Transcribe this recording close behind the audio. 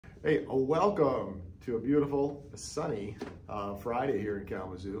Hey, welcome to a beautiful, sunny Friday here in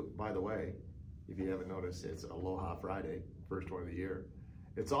Kalamazoo. By the way, if you haven't noticed, it's Aloha Friday, first one of the year.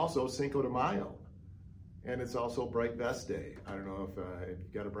 It's also Cinco de Mayo, and it's also Bright Vest Day. I don't know if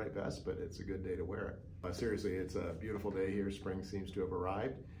you've got a bright vest, but it's a good day to wear it. Seriously, it's a beautiful day here. Spring seems to have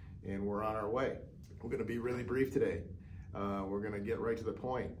arrived, and we're on our way. We're going to be really brief today. We're going to get right to the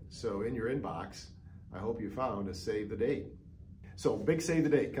point. So in your inbox, I hope you found a save the date. So big save the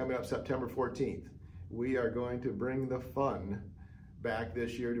date coming up September 14th. We are going to bring the fun back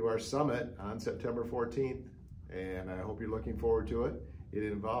this year to our summit on September 14th, and I hope you're looking forward to it. It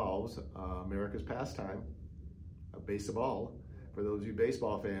involves America's pastime, baseball. For those of you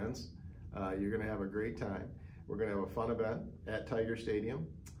baseball fans, you're going to have a great time. We're going to have a fun event at Tiger Stadium,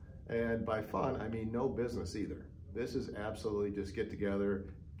 and by fun, I mean no business either. This is absolutely just get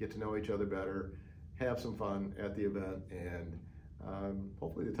together, get to know each other better, have some fun at the event, and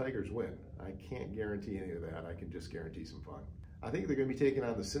hopefully the Tigers win. I can't guarantee any of that. I can just guarantee some fun. I think they're going to be taking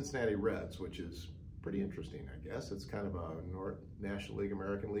on the Cincinnati Reds, which is pretty interesting, I guess. It's kind of a National League,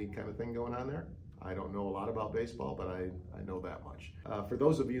 American League kind of thing going on there. I don't know a lot about baseball, but I know that much. For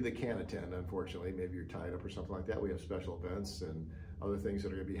those of you that can't attend, unfortunately, maybe you're tied up or something like that, we have special events and other things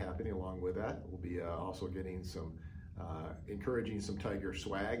that are going to be happening along with that. We'll be also getting some, encouraging some Tiger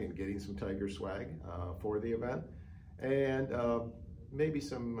swag and getting some Tiger swag for the event. And maybe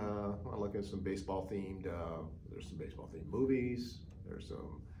some, I'll look at some baseball themed, there's some baseball themed movies, there's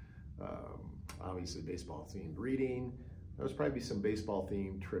some obviously baseball themed reading. There's probably some baseball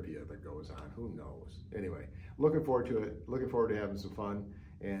themed trivia that goes on, who knows. Anyway, looking forward to it, looking forward to having some fun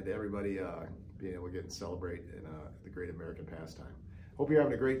and everybody being able to get and celebrate in the great American pastime. Hope you're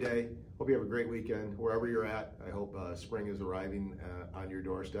having a great day. Hope you have a great weekend wherever you're at. I hope spring is arriving on your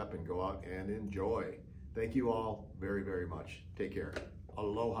doorstep, and go out and enjoy. Thank you all very, very much. Take care.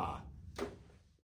 Aloha.